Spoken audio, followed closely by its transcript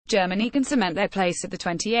Germany can cement their place at the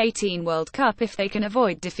 2018 World Cup if they can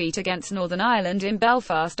avoid defeat against Northern Ireland in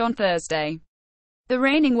Belfast on Thursday. The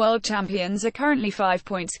reigning world champions are currently 5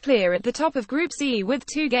 points clear at the top of Group C with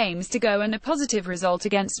 2 games to go, and a positive result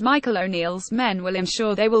against Michael O'Neill's men will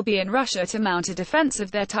ensure they will be in Russia to mount a defence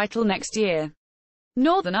of their title next year.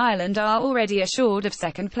 Northern Ireland are already assured of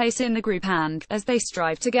second place in the group, and, as they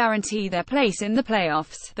strive to guarantee their place in the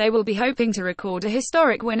playoffs, they will be hoping to record a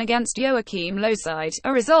historic win against Joachim Löw's side,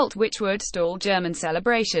 a result which would stall German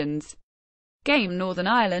celebrations. Game: Northern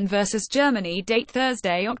Ireland vs Germany. Date: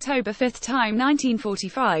 Thursday, October 5, time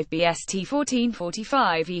 1945 BST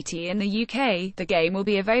 14:45 ET in the UK. The game will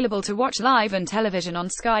be available to watch live on television on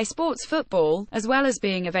Sky Sports Football, as well as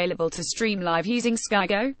being available to stream live using Sky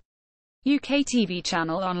Go. UK TV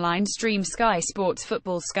channel online stream Sky Sports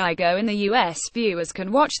Football. Sky Go in the US, viewers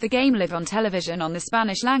can watch the game live on television on the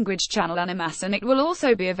Spanish-language channel Animas, and it will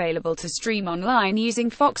also be available to stream online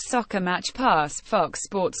using Fox Soccer Match Pass, Fox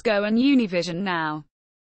Sports Go and Univision Now.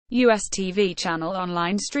 US TV channel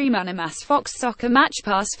online stream Animas, Fox Soccer Match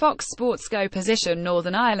Pass, Fox Sports Go. Position: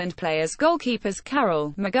 Northern Ireland players. Goalkeepers: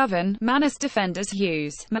 Carroll, McGovern, Manus. Defenders: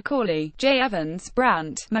 Hughes, Macaulay, J. Evans,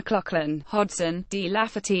 Brandt, McLaughlin, Hodson, D.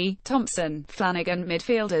 Lafferty, Thompson, Flanagan.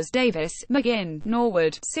 Midfielders: Davis, McGinn,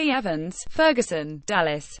 Norwood, C. Evans, Ferguson,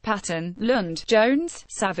 Dallas, Patton, Lund, Jones,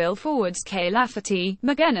 Saville. Forwards: K. Lafferty,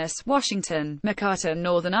 McGuinness, Washington, McCartan.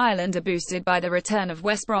 Northern Ireland are boosted by the return of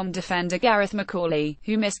West Brom defender Gareth Macaulay,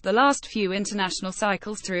 who missed the last few international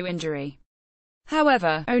cycles through injury.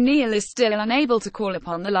 However, O'Neill is still unable to call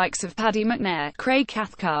upon the likes of Paddy McNair, Craig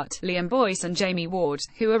Cathcart, Liam Boyce and Jamie Ward,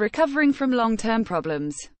 who are recovering from long-term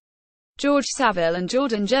problems. George Saville and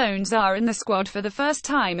Jordan Jones are in the squad for the first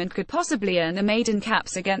time and could possibly earn the maiden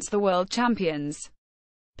caps against the world champions.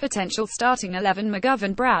 Potential starting 11: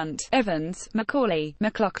 McGovern, Brandt, Evans, Macaulay,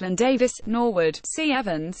 McLaughlin, Davis, Norwood, C.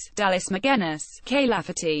 Evans, Dallas, McGuinness, K.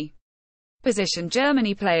 Lafferty. Position: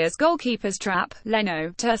 Germany players. Goalkeepers: Trapp,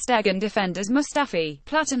 Leno, ter Stegen. Defenders: Mustafi,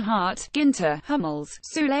 Plattenhardt, Ginter, Hummels,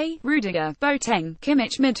 Sule, Rudiger, Boateng,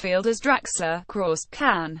 Kimmich. Midfielders: Draxler, Kroos,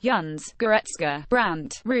 Kahn, Junz, Goretzka,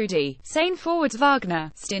 Brandt, Rudy, Sane. Forwards: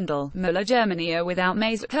 Wagner, Stindl, Müller. Germany are without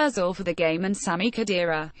Mesut Ozil for the game, and Sami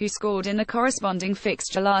Khedira, who scored in the corresponding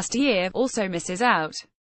fixture last year, also misses out.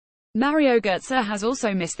 Mario Götze has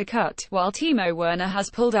also missed the cut, while Timo Werner has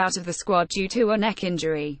pulled out of the squad due to a neck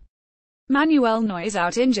injury. Manuel Neuer is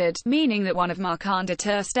out injured, meaning that one of Marc-Andre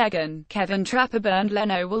ter Stegen, Kevin Trapp or Bernd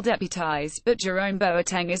Leno will deputise, but Jerome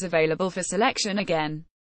Boateng is available for selection again.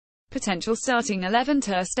 Potential starting 11: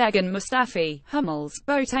 ter Stegen, Mustafi, Hummels,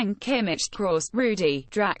 Boateng, Kimmich, Kroos, Rudy,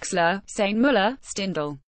 Draxler, Sane. Müller,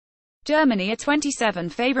 Stindl. Germany are 27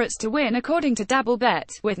 favourites to win according to Dabblebet,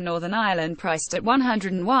 with Northern Ireland priced at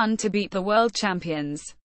 101 to beat the world champions.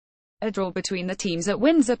 A draw between the teams at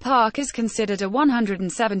Windsor Park is considered a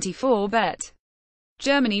 174 bet.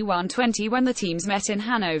 Germany won 20 when the teams met in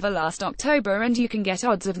Hanover last October, and you can get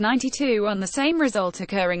odds of 92 on the same result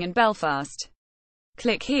occurring in Belfast.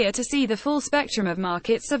 Click here to see the full spectrum of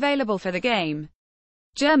markets available for the game.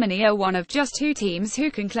 Germany are one of just 2 teams who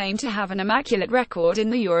can claim to have an immaculate record in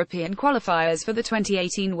the European qualifiers for the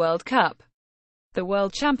 2018 World Cup. The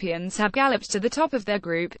world champions have galloped to the top of their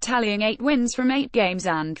group, tallying 8 wins from 8 games,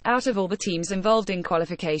 and, out of all the teams involved in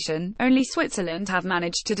qualification, only Switzerland have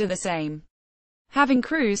managed to do the same. Having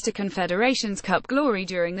cruised to Confederations Cup glory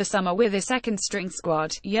during the summer with a second-string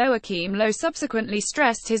squad, Joachim Löw subsequently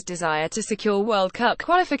stressed his desire to secure World Cup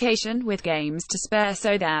qualification with games to spare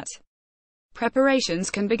so that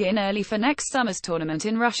preparations can begin early for next summer's tournament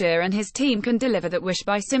in Russia, and his team can deliver that wish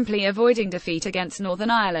by simply avoiding defeat against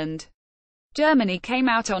Northern Ireland. Germany came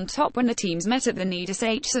out on top when the teams met at the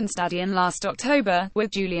Niedersachsenstadion last October,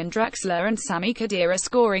 with Julian Draxler and Sami Khedira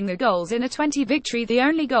scoring the goals in a 20 victory, the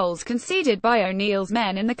only goals conceded by O'Neill's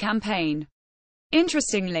men in the campaign.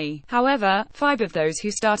 Interestingly, however, 5 of those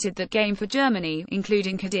who started that game for Germany,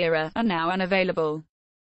 including Khedira, are now unavailable.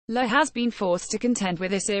 Löw has been forced to contend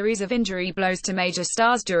with a series of injury blows to major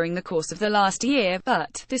stars during the course of the last year,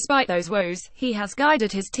 but, despite those woes, he has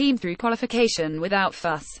guided his team through qualification without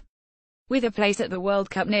fuss. With a place at the World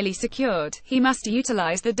Cup nearly secured, he must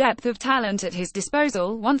utilise the depth of talent at his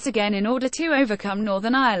disposal once again in order to overcome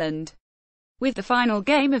Northern Ireland. With the final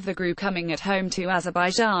game of the group coming at home to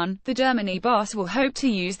Azerbaijan, the Germany boss will hope to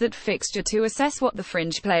use that fixture to assess what the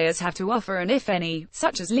fringe players have to offer, and if any,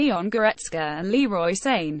 such as Leon Goretzka and Leroy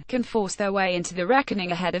Sane, can force their way into the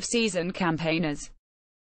reckoning ahead of seasoned campaigners.